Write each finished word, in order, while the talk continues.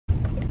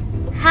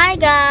Hi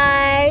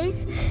guys,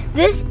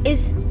 this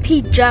is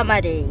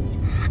pajama day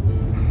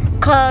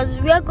because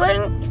we are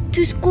going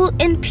to school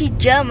in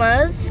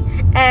pajamas,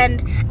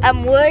 and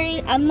I'm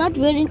not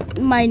wearing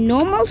my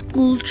normal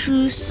school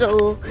shoes,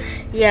 so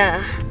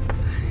yeah,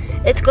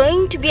 it's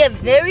going to be a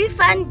very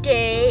fun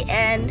day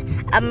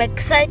and I'm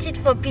excited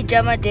for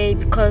pajama day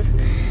because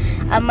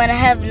I'm gonna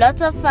have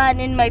lots of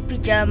fun in my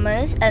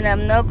pajamas, and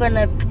I'm not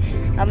gonna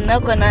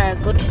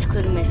go to school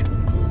in my school.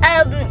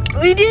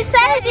 We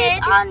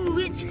decided on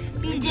which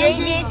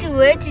PJs to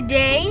wear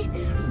today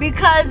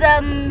because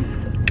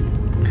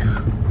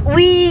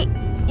we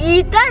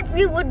thought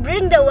we would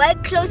bring the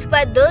white clothes,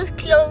 but those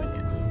clothes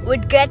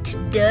would get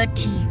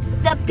dirty.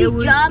 The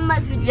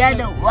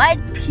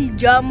white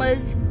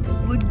pajamas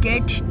would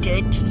get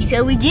dirty.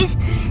 So we just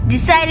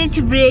decided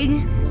to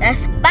bring a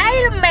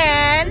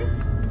Spider-Man.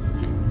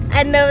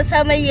 I know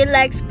some of you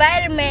like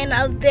Spider-Man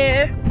out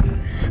there.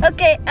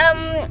 Okay,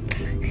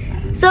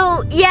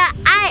 so yeah,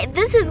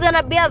 this is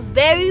gonna be a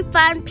very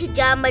fun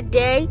pajama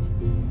day.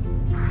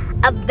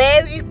 A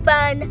very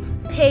fun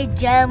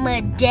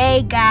pajama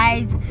day,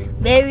 guys.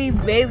 Very,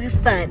 very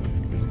fun.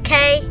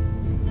 Okay?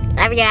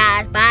 Love you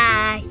guys.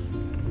 Bye.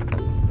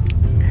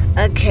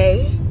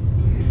 Okay.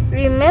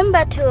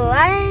 Remember to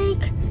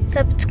like,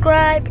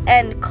 subscribe,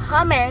 and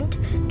comment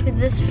to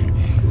this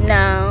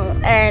now,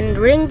 and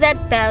ring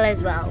that bell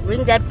as well.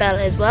 Ring that bell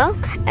as well,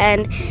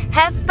 and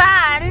have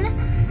fun.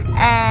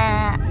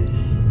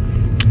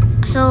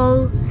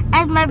 So,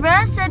 as my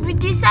brother said, we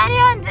decided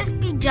on this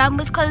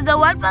pajamas because the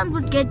white ones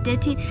would get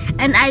dirty,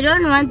 and I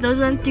don't want those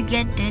ones to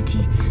get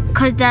dirty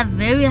because they're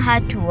very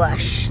hard to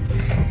wash.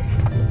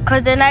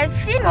 Because then I've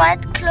seen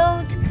white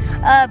clothes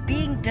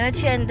being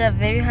dirty and they're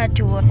very hard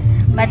to wash,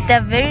 but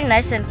they're very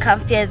nice and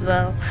comfy as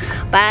well.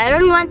 But I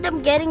don't want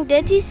them getting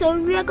dirty, so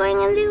we are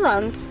going in these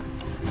ones.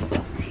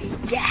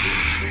 Yeah,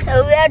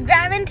 so we are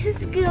driving to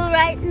school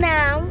right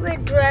now. We're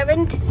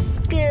driving to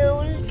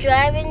school,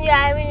 driving.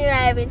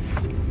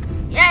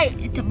 Yeah,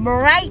 it's a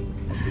bright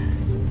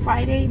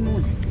Friday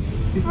morning.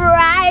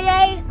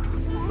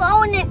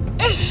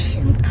 Ish.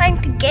 I'm trying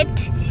to get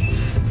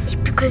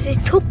because it's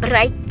too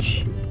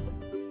bright.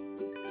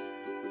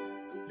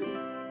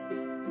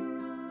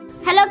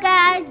 Hello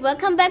guys,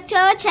 welcome back to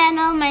our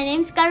channel. My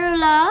name's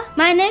Karollo.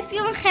 My name's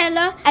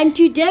Kamogelo, and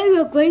today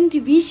we're going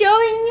to be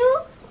showing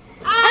you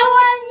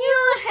our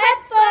new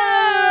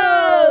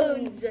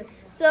headphones.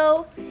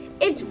 So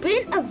it's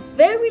been a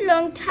very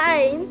long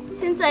time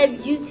since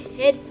I've used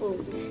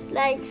headphones.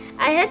 Like,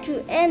 I had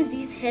to end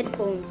these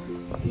headphones.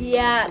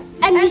 Yeah,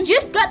 and we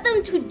just got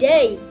them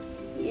today.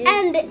 Yes.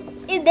 And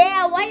they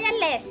are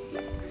wireless.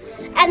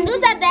 And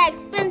those are the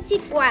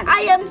expensive ones.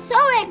 I am so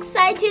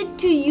excited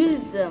to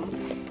use them.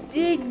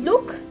 They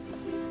look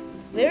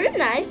very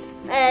nice,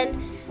 and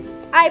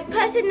I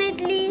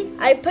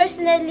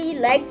personally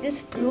like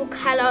this blue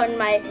color on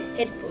my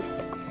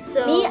headphones.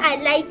 So me, I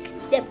like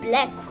the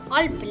black,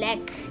 all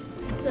black.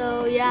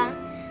 So yeah,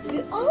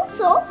 we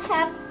also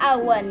have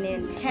our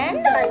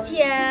Nintendos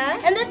here.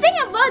 And the thing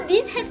about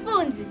these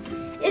headphones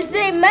is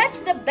they match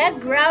the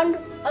background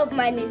of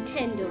my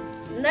Nintendo.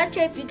 I'm not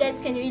sure if you guys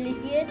can really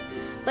see it,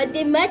 but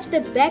they match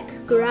the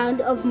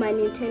background of my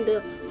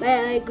Nintendo.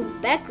 My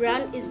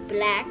background is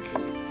black,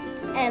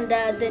 and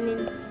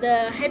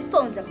the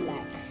headphones are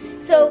black.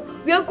 So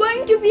we are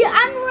going to be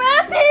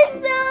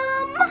unwrapping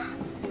them.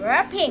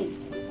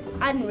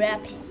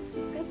 Unwrapping.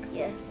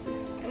 Yeah.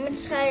 I'm gonna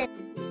try it.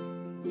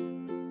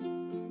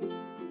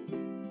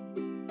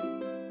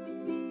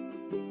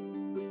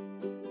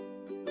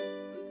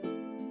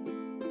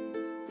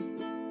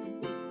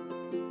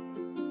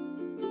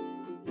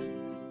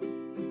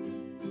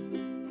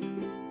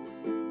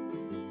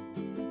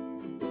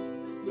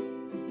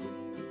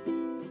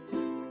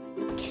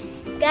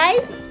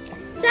 Guys,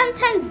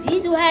 sometimes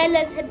these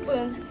wireless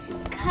headphones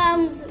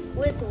comes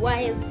with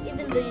wires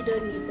even though you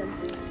don't need them.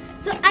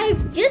 So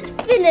I've just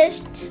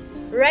finished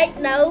right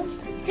now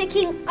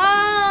taking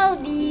all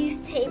these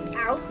tape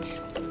out.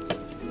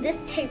 This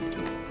tape.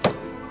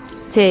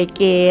 Take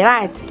it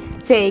out.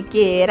 Take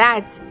it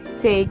out.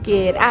 Take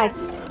it out.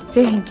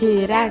 Take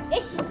it out.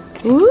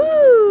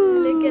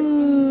 Ooh. Look at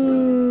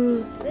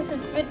me. This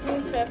would fit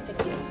me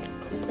perfectly.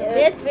 The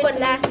best for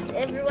last.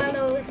 Everyone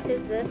always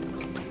says that.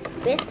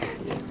 Best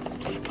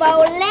for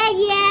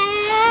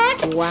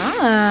last.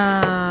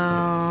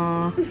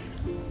 Wow.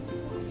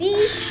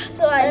 See?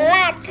 So I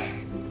like.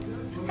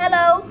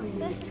 Hello,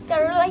 this is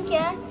Karollo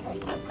here.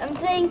 I'm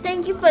saying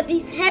thank you for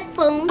these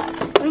headphones.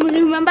 And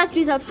remember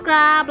to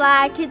subscribe,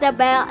 like, hit the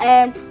bell,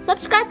 and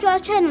subscribe to our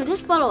channel.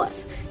 Just follow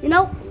us. You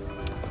know,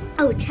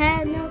 our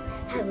channel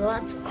has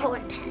lots of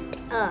content.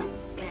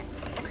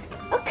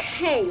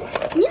 Okay.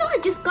 You know, I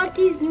just got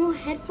these new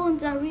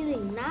headphones. Are really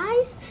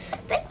nice.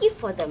 Thank you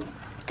for them.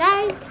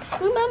 Guys,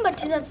 remember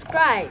to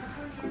subscribe.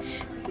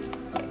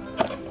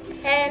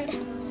 And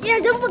yeah,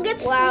 don't forget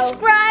to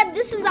subscribe.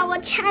 This is our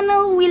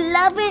channel. We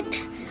love it.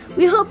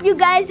 We hope you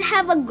guys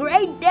have a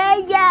great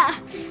day. Yeah,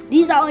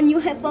 these are our new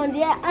headphones.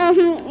 Yeah,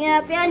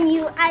 yeah, they're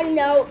new. I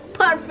know,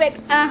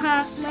 perfect.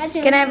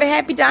 Can I have a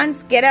happy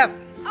dance? Get up.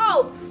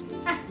 Oh.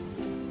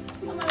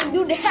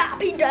 do the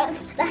happy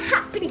dance, the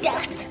happy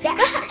dance, the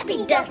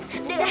happy dance,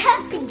 the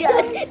happy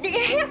dance, the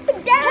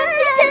happy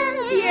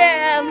dance.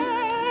 Yeah.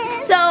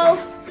 So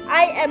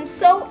I am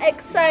so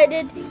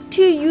excited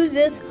to use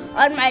this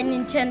on my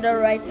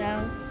Nintendo right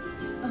now.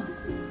 Oh,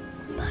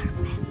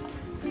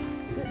 perfect.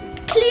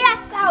 Clear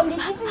sound. It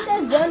even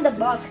says there on the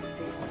box.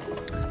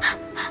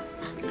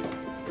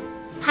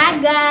 Hi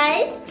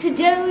guys,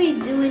 today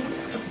we're doing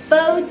a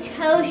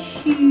photo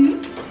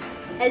shoot.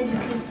 As you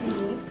can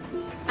see,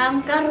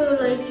 I'm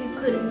Karollo if you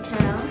couldn't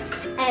tell,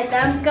 and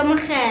I'm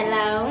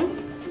Kamogelo,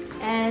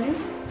 and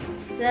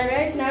we're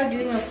right now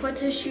doing a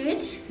photo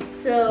shoot.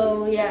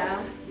 So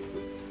yeah,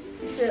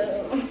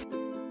 so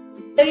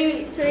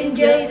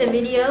enjoy the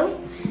video.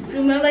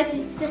 Remember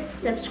to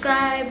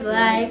subscribe,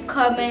 like,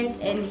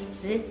 comment, and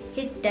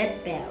hit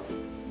that bell.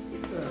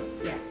 So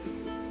yeah.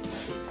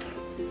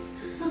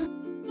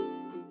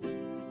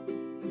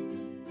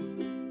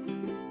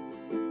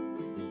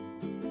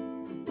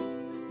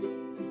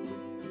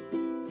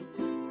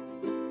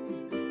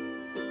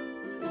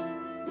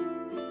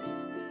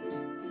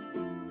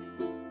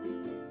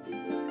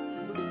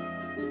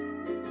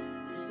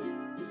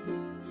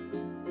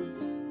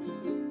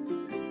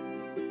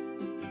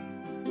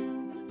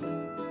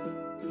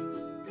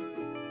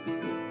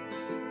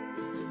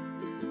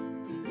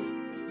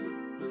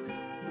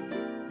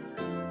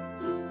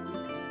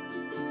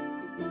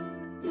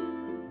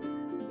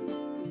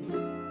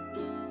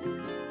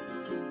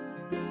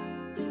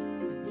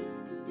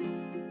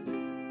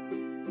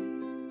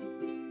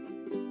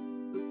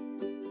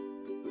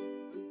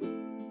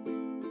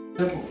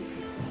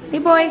 Hey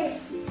boys.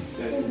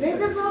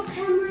 Invisible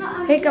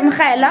camera. Hey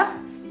Kamogelo.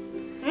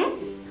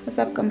 What's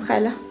up,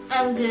 Kamogelo?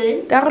 I'm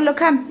good. Karollo,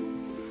 come.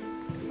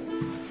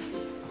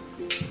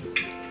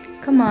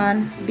 Come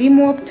on. Be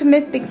more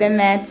optimistic than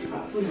that.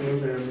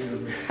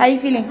 How are you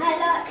feeling?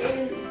 Hello.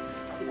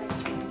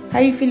 How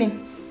are you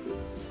feeling?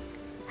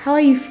 How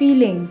are you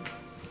feeling?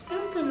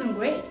 I'm feeling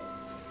great.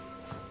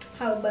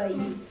 How about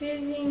you?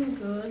 Feeling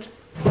good.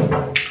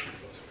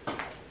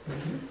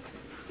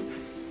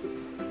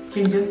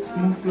 Can you just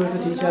move closer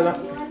to each other?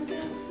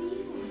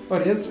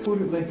 Or just pull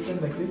like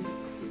stand like this?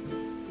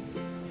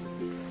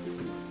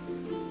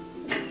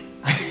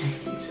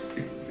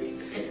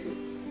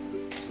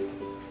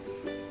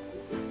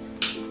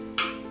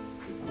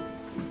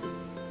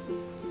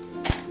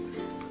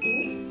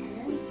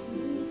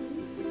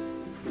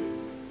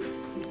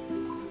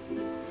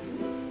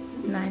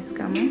 Nice,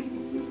 Kamo.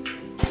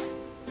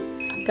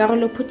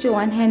 Karollo, put your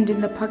one hand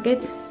in the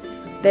pocket.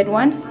 That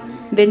one.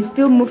 Then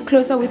still move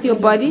closer with your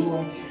body.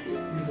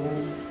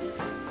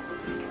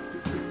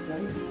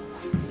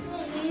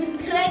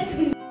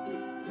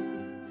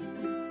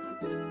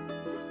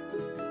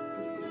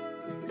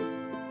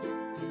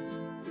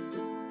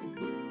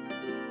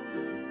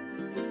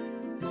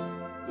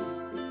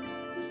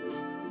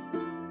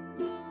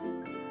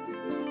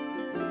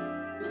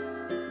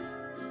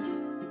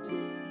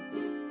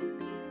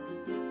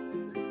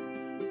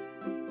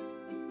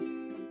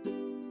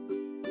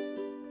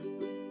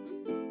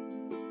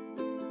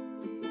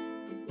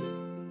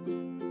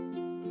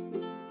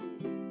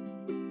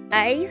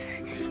 Guys,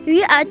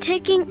 we are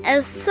taking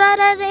a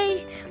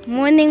Saturday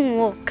morning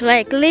walk.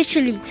 Like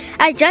literally,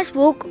 I just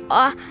woke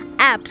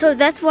up, so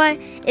that's why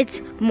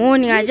it's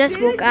morning. I just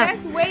woke up.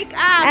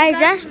 I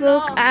just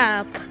woke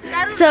up.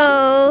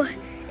 So,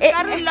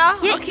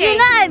 Karollo, okay. You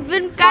know I've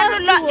been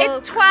forced to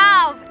work. It's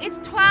 12.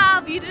 It's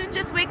 12. You didn't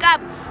just wake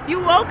up. You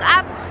woke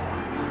up.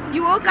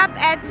 You woke up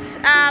at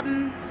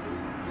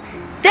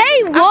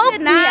They woke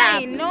me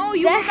up. No,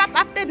 you woke up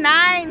after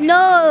 9.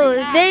 No,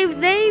 they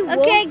woke.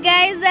 Okay,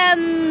 guys,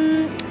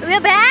 we're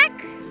back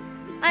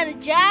on the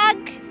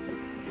jog.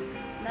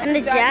 On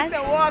the jog.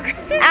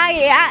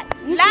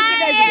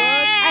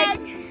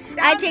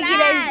 I take it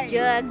as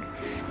jog.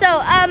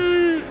 So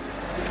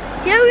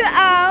here we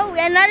are. We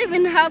are not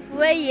even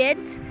halfway yet.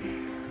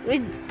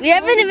 We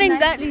haven't even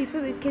got. So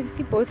they can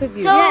see both of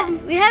you. So yeah,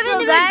 we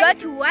haven't even got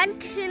to 1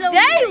 kilometer.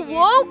 They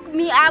woke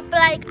me up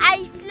like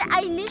I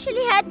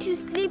literally had to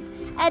sleep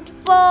at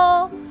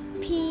 4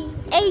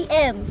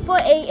 a.m. 4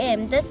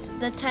 a.m. That's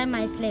the time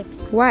I slept.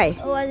 Why?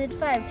 Or was it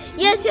 5?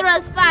 Yes, it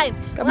was 5.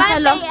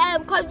 5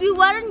 a.m. because we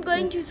weren't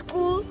going to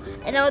school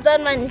and I was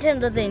on my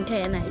Nintendo the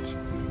entire night.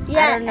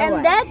 Yeah, and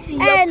why. That's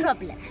your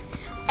problem.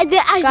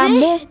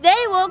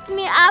 They woke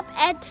me up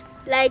at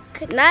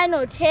like 9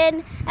 or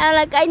 10 and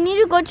like I need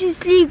to go to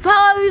sleep.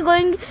 How are we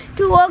going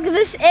to walk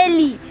this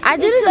early? I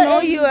didn't know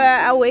you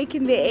were awake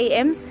in the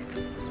AMs.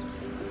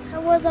 I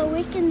was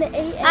awake in the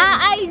AM.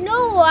 I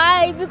know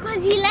why,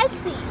 because he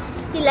likes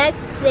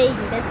playing.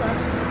 That's all.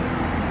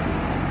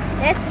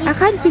 I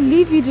can't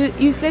believe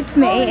you slept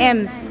in the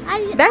AMs.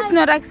 That's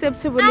not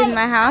acceptable in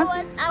my house.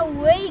 I was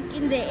awake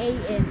in the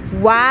AMs.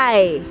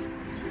 Why?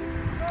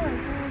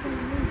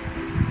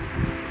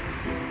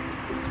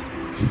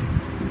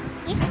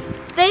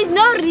 There's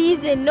no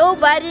reason.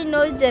 Nobody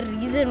knows the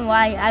reason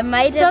why. I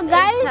might have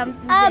guys,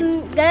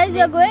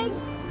 we're going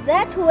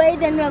that way.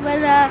 Then we're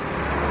gonna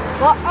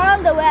go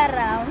all the way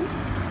around.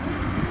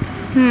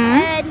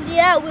 And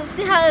Yeah, we'll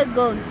see how it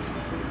goes.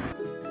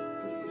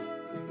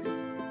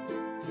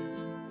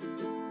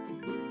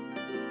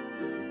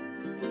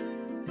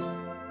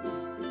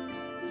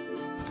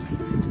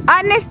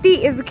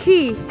 Honesty is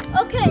key.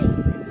 Okay.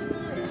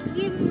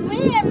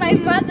 Me and my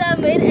mother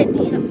made a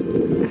deal.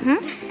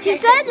 She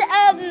said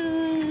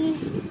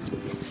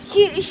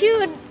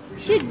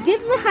she'd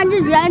give me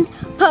 100 rand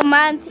per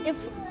month if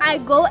I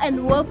go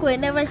and work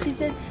whenever she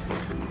said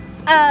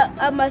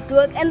I must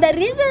work. And the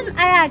reason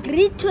I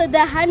agreed to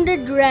the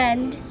 100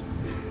 rand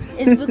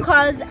is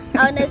because I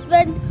want to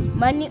spend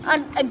money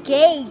on a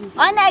game.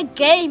 On a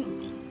game.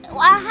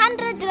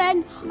 100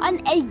 rand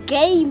on a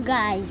game,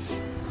 guys.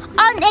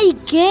 On a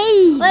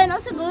game. Oh, and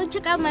also go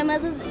check out my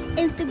mother's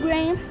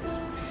Instagram.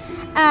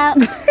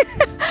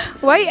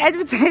 Why are you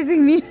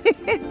advertising me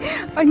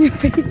on your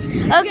page?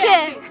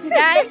 Okay,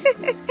 guys.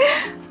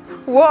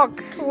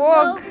 Walk.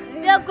 So,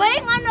 we are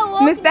going on a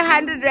walk. Mr.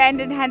 100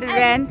 rand and 100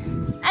 rand.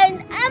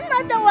 And I'm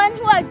not the one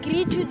who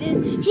agreed to this.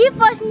 He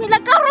forced me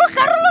like,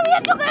 Karollo, we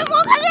have to go and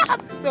walk.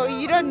 So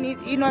you're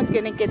not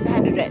gonna get the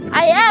 100 rand.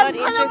 I am,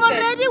 because I'm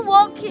already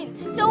walking.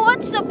 So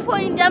what's the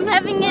point? I'm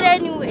having it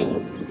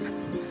anyways.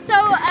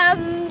 So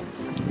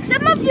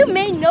some of you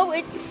may know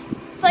it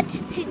for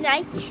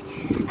tonight.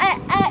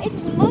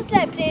 It's mostly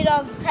I play it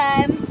all the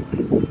time.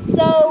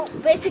 So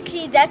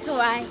basically that's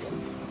why.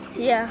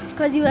 Yeah,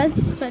 because he wants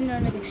to spend it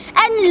on a game.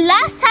 And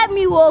last time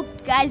we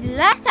walked, guys,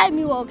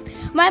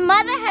 my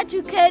mother had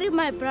to carry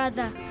my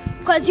brother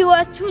because he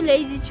was too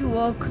lazy to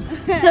walk.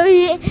 So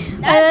I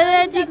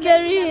had to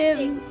carry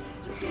him.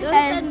 Don't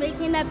start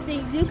making up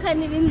things. You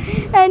can't even.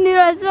 And it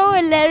was so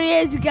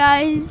hilarious,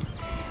 guys.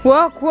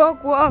 Walk.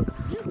 Walk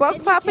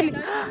properly.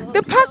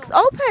 The park's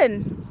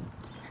open.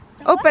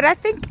 Oh, but I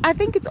think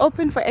it's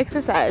open for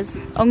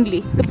exercise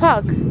only. The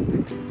park.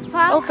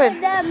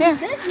 Open. Yeah.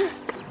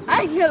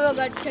 I never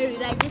got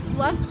carried. I just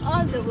walked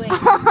all the way.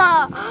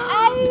 I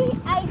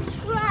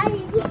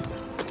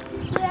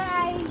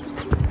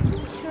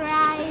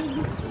tried.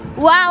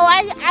 Wow,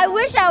 I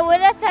wish I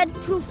would have had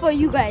proof for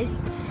you guys.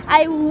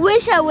 I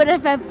wish I would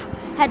have had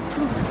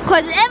proof.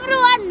 Because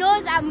everyone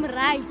knows I'm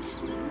right.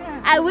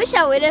 I wish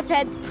I would have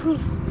had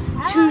proof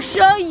to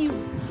show you.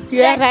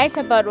 You are right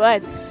about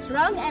what?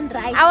 Wrong and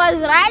right. I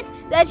was right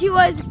that he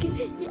was.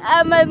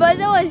 My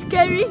mother was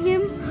carrying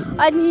him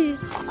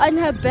on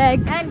her back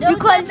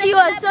because he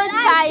was so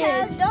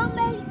tired.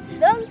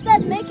 Don't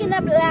start making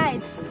up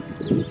lies.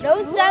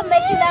 Don't start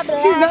making up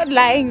lies. He's not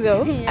lying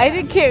though. Yeah. I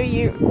did carry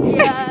you.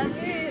 Yeah.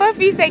 For a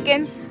few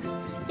seconds.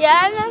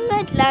 Yeah, I'm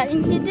not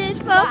lying. He did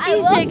for a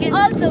few seconds. I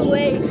walked all the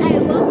way.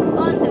 Let's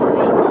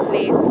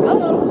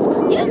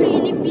go. You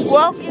really believe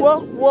Walk.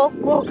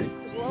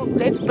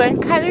 Let's burn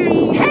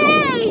calories.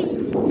 Hey!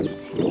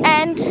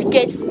 And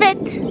get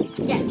fit.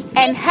 Yeah.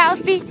 And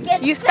healthy.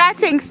 You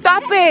starting.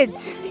 Stop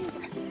it.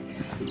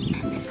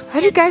 How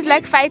do you guys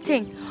like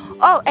fighting?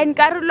 Oh, and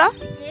Karollo?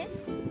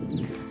 Yes?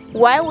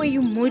 Why were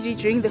you moody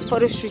during the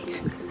photo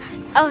shoot?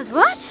 I was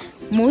what?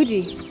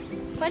 Moody.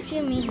 What do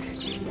you mean?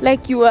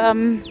 Like you were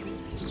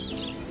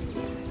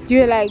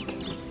like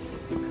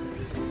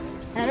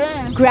I don't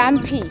know.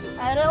 grumpy.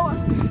 I don't want.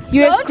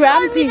 You were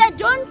grumpy.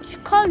 Don't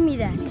call me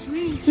that.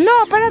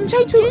 No, but I'm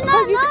trying to.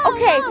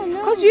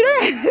 Because you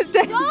don't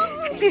understand.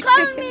 Don't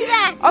call me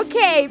that.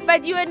 Okay,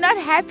 but you were not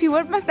happy.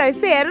 What must I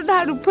say? I don't know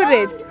how to put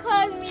it. Don't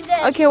call me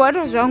that. Okay, what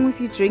was wrong with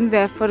you during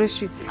the photo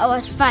shoot? I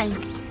was fine.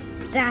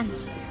 Done.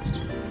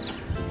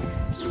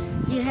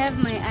 You have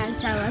my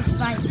answer. I was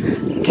fine.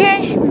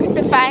 Okay,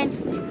 Mr. Fine.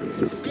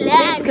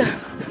 Let's go.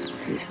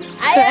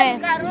 I am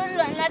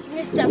Karollo, not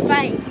Mr.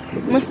 Fine.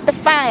 Mr.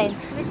 Fine.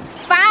 Mr.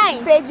 Fine.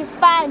 You said you're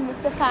fine,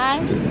 Mr.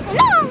 Fine.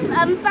 No,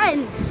 I'm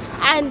fine.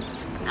 And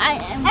I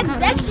am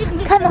exactly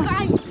Mr.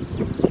 Fine.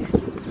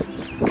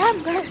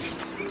 Come, girl.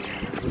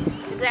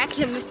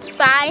 Exactly, Mr.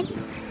 Fine.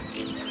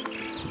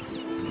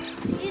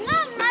 You know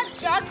I'm not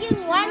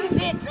jogging one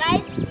bit,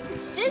 right?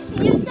 You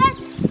said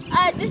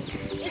this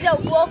is a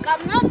walk.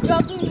 I'm not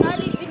jogging, not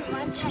even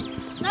one time.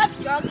 Not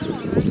jogging or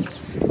running.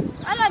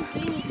 All I'm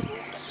doing is walking.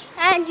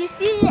 And you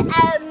see,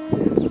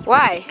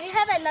 why? we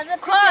have another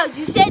cause.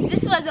 You said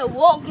this was a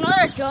walk,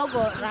 not a jog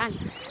or a run.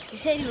 You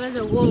said it was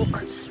a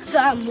walk, so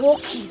I'm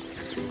walking.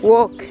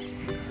 Walk.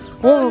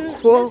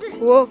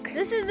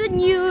 This is the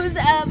news.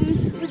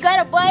 We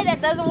got a boy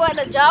that doesn't want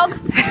to jog.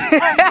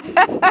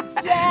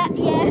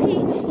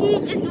 He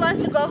just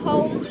wants to go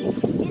home.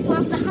 He just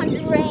wants the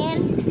 100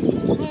 rand.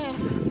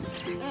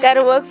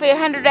 Gotta work for your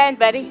 100 rand,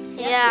 buddy.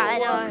 Yeah, I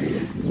know.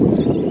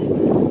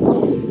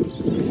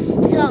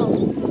 So,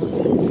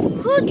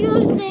 who do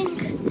you think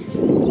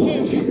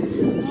is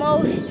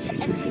most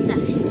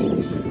exercised?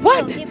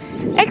 What?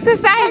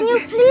 Exercise? Can you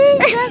please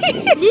just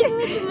leave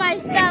me to my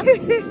stuff? Who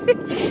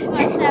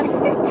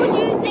do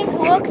you think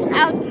works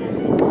out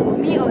more?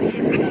 Me or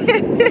him? Who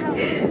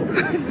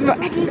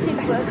do you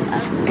think works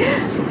out more?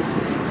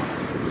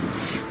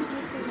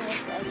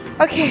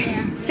 Okay,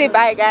 say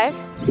bye, guys.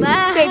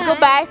 Bye. Say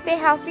goodbye, stay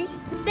healthy.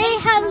 Stay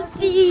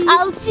healthy.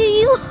 I'll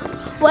see you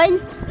when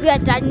we are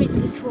done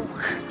with this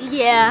walk.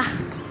 Yeah.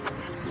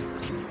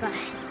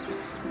 Bye.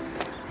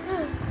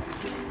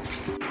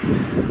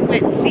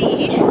 let's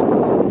see.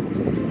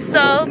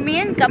 So me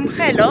and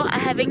Kamogelo are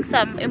having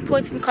some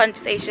important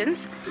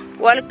conversations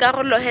while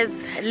Karollo has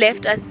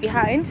left us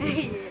behind.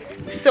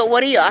 So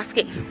what are you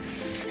asking?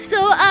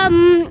 So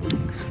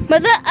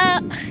mother,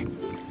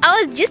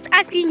 I was just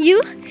asking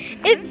you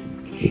if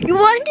you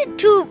wanted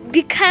to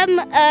become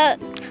a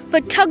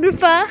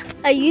photographer,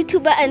 a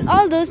YouTuber, and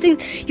all those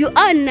things you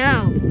are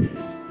now.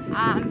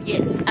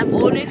 Yes, I've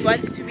always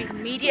wanted to be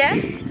in media.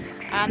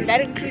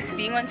 That includes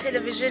being on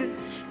television,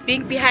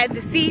 being behind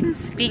the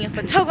scenes, being a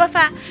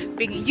photographer,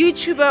 being a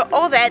YouTuber,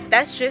 all that.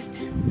 That's just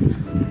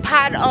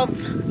part of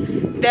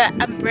the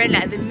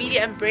umbrella, the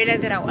media umbrella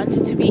that I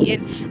wanted to be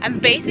in. I'm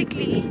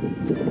basically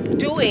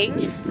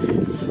doing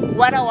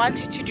what I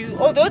wanted to do,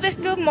 although there's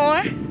still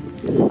more,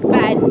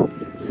 but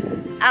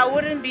I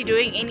wouldn't be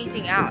doing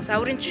anything else. I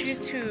wouldn't choose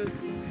to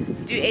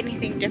do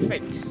anything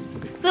different.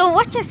 So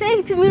what you're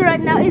saying to me right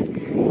now is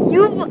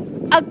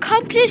you've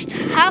accomplished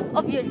half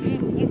of your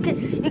dream.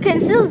 You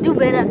can still do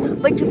better,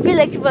 but you feel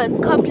like you've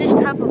accomplished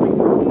half of it.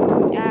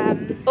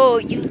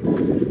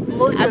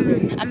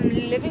 I'm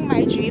living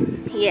my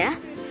dream. Yeah.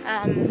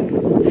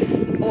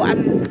 Or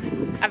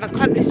I've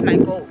accomplished my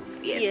goals.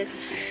 Yes.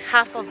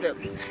 Half of them.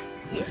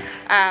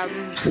 Yeah.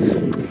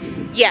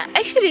 Yeah,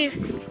 actually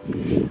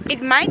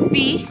it might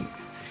be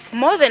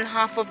more than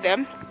half of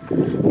them,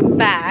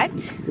 but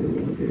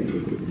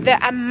the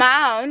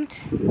amount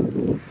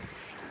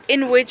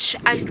in which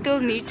I still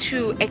need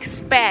to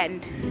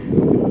expand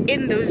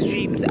in those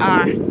dreams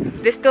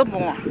there's still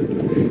more. I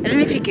don't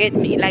know if you get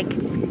me, like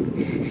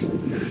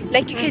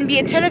you can be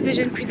a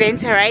television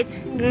presenter, right?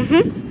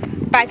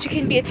 But you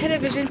can be a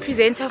television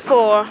presenter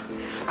for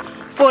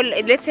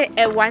let's say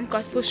a one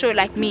gospel show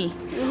like me,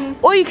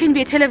 or you can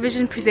be a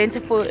television presenter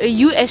for a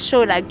US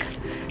show like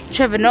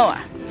Trevor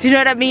Noah. Do you know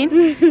what I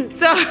mean?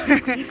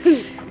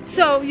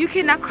 So you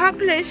can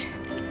accomplish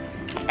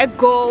a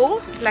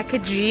goal, like a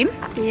dream,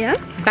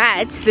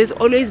 but there's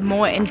always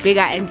more and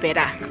bigger and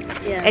better,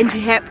 and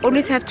you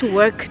always have to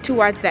work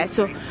towards that.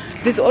 So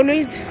there's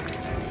always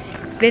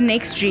the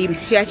next dream.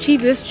 You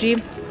achieve this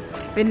dream,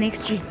 the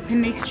next dream, the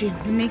next dream,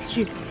 the next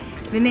dream,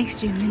 the next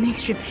dream, the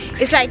next dream.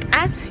 It's like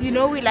us, you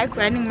know, we like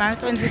running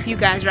marathons with you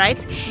guys, right?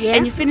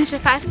 And you finish a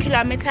 5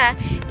 kilometer,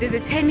 there's a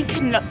 10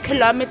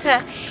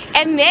 kilometer,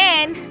 and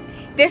then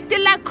there's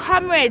still like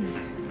comrades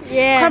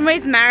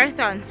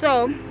marathon.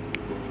 So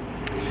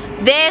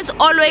there's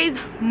always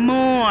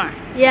more.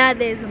 Yeah,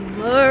 there's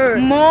more.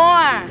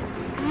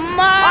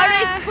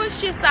 Always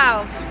push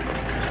yourself.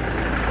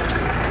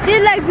 See,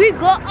 like we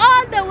go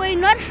all the way,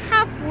 not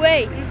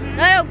halfway,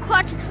 not a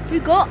quarter. We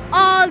go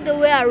all the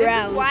way around.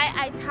 This is why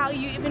I tell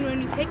you, even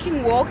when you're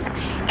taking walks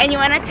and you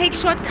wanna take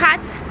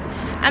shortcuts,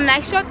 I'm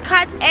like,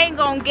 shortcuts ain't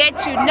gonna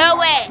get you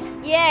nowhere.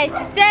 Yes,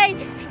 say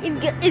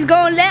it's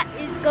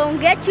gonna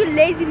get you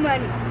lazy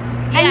money.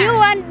 And you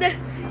want the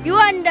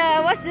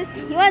what's this?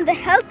 You want the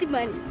healthy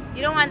money.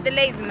 You don't want the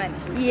lazy money.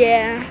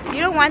 Yeah. You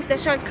don't want the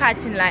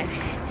shortcuts in life,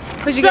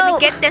 because you're gonna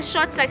get the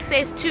short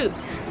success too.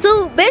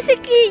 So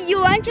basically,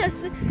 you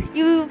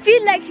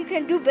feel like you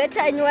can do better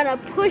and you wanna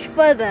push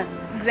further.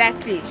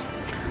 Exactly.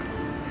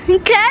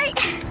 Okay.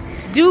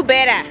 Do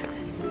better.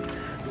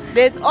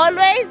 There's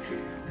always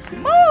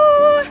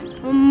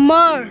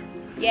more.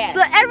 Yeah.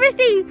 So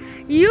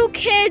everything you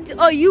kids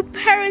or you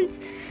parents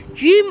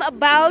dream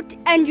about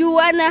and you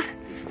wanna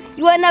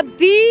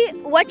be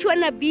what you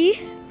wanna be,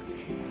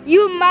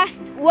 you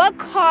must work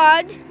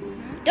hard.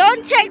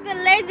 Don't take the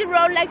lazy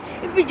road. Like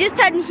if you just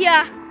stand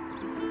here,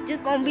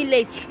 just gonna be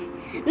lazy.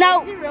 Now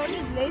lazy road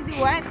is lazy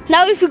what?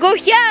 Now if you go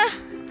here,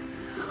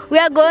 we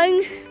are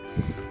going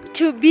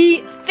to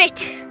be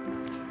fit.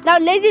 Now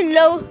lazy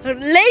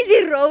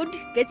road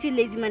gets you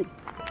lazy money.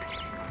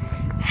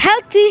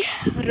 Healthy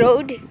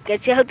road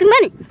gets you healthy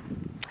money.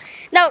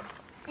 Now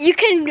you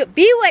can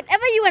be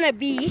whatever you wanna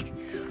be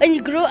when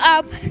you grow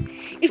up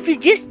if you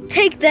just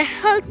take the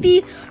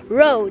healthy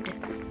road.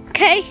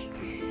 Okay?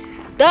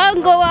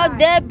 Don't go out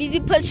there busy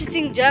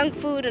purchasing junk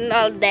food and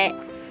all that.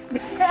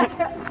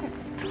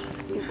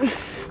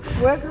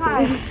 Work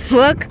hard.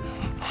 Work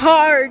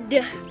hard.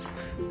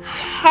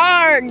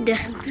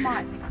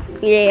 Smart.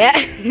 Yeah.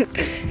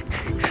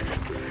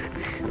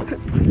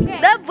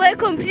 That boy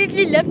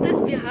completely left us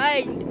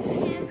behind.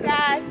 Cheers,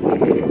 guys.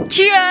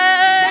 Cheers.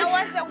 That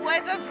was the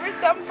words of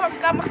wisdom from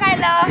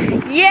Kamogelo.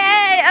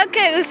 Yay.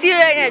 Okay, we'll see you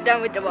when you're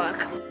done with the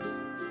work.